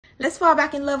Let's fall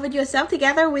back in love with yourself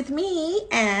together with me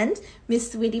and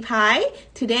Miss Sweetie Pie.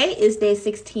 Today is day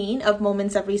 16 of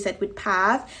Moments of Reset with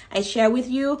Path. I share with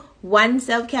you one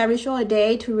self-care ritual a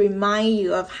day to remind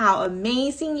you of how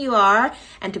amazing you are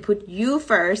and to put you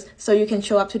first so you can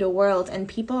show up to the world and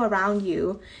people around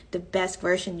you the best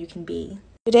version you can be.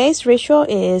 Today's ritual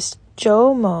is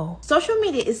JOMO. Social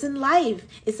media isn't life.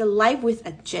 It's a life with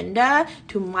agenda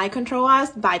to mind control us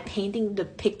by painting the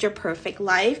picture perfect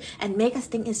life and make us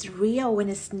think it's real when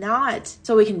it's not.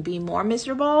 So we can be more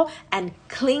miserable and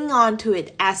cling on to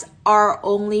it as our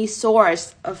only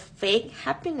source of fake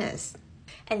happiness.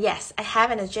 And yes, I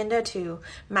have an agenda too.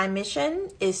 My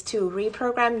mission is to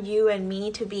reprogram you and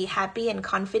me to be happy and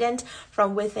confident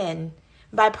from within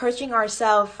by purging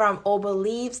ourselves from old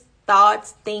beliefs,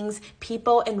 thoughts, things,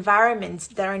 people, environments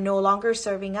that are no longer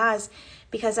serving us,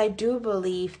 because I do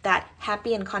believe that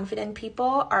happy and confident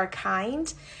people are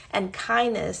kind, and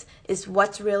kindness is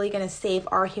what's really going to save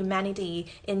our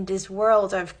humanity in this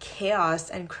world of chaos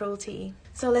and cruelty.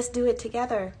 So let's do it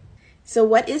together. So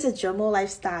what is a JOMO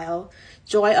lifestyle?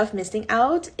 Joy of missing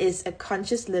out is a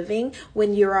conscious living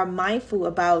when you are mindful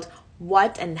about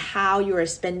what and how you are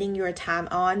spending your time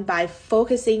on by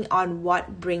focusing on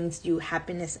what brings you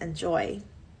happiness and joy,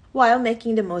 while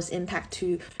making the most impact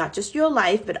to not just your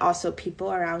life, but also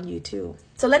people around you too.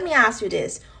 So let me ask you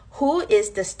this. Who is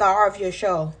the star of your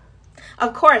show?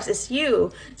 Of course, it's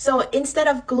you. So instead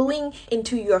of gluing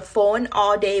into your phone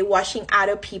all day watching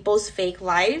other people's fake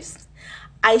lives,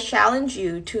 I challenge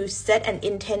you to set an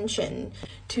intention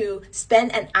to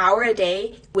spend an hour a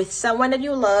day with someone that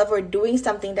you love or doing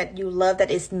something that you love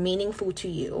that is meaningful to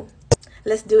you.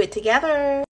 Let's do it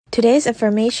together. Today's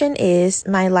affirmation is,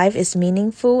 my life is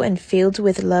meaningful and filled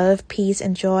with love, peace,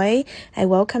 and joy. I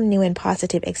welcome new and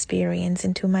positive experience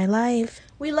into my life.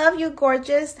 We love you,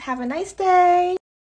 gorgeous. Have a nice day.